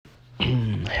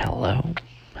Hello.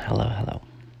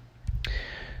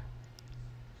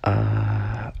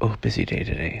 Busy day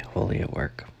today. Fully at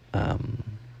work.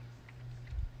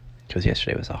 Because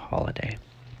yesterday was a holiday.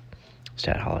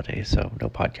 Stat holiday, so no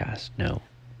podcast, no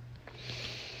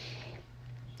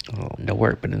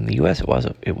work. But in the U.S., it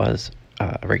was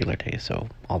a regular day, so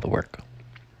all the work,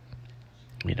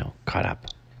 caught up.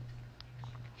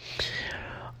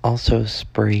 Also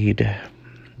sprayed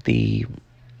the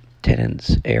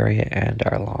tenant's area and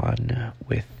our lawn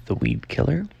with the weed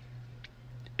killer,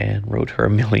 and wrote her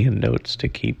 1 million notes to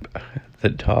keep her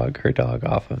dog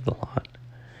off of the lawn.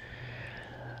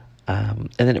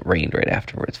 And then it rained right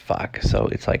afterwards. So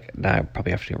it's like, now I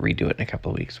probably have to redo it in a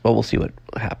couple of weeks. Well, we'll see what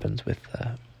happens with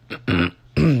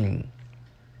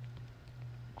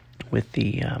with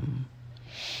the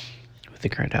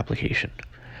current application.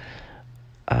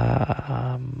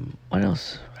 What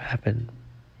else happened?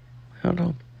 I don't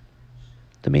know.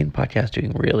 The main podcast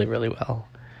doing really, really well.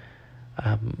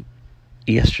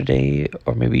 Yesterday,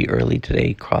 or maybe early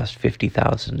today, crossed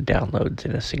 50,000 downloads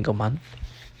in a single month.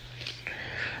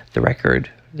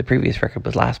 The previous record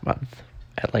was last month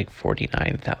at like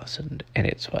 49,000, and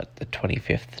it's the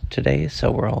 25th today, so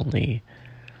we're only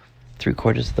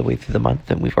 3/4 of the way through the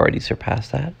month, and we've already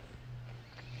surpassed that.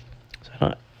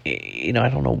 So I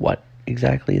don't know what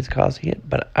exactly is causing it,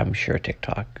 but I'm sure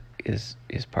TikTok is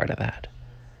part of that.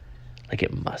 Like,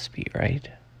 it must be, right?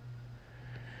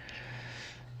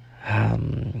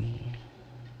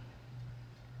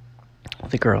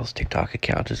 The girl's TikTok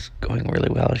account is going really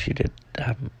well. She did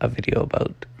a video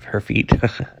about her feet,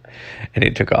 and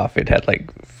it took off. It had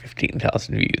like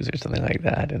 15,000 views or something like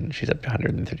that, and she's up to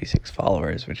 136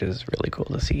 followers, which is really cool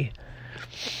to see.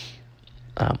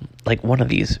 Like, one of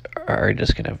these are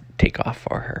just going to take off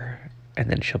for her, and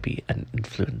then she'll be an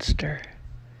influencer.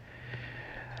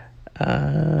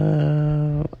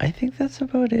 I think that's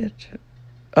about it.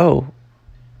 Oh,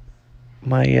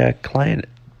 my client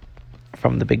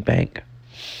from the big bank,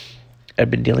 I'd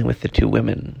been dealing with the two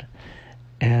women,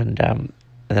 and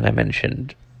then I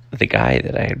mentioned the guy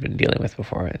that I had been dealing with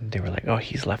before, and they were like, oh,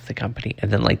 he's left the company. And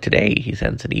then, like, today, he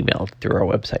sends an email through our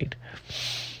website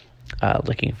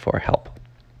looking for help,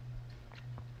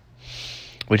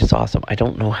 which is awesome. I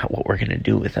don't know what we're going to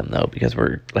do with him, though, because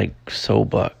we're, so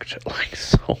booked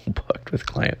with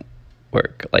client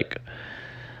work, like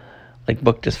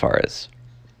booked as far as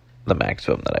the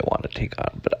maximum that I want to take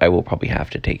on. But I will probably have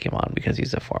to take him on because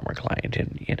he's a former client,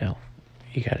 and,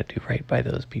 you got to do right by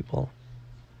those people.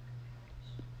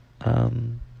 I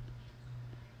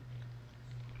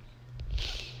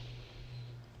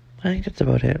think that's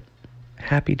about it.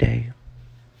 Happy day.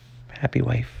 Happy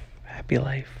wife. Happy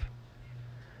life.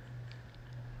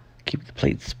 Keep the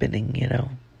plate spinning,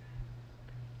 and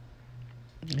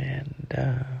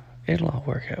it'll all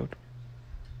work out.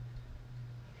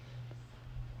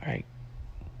 All right.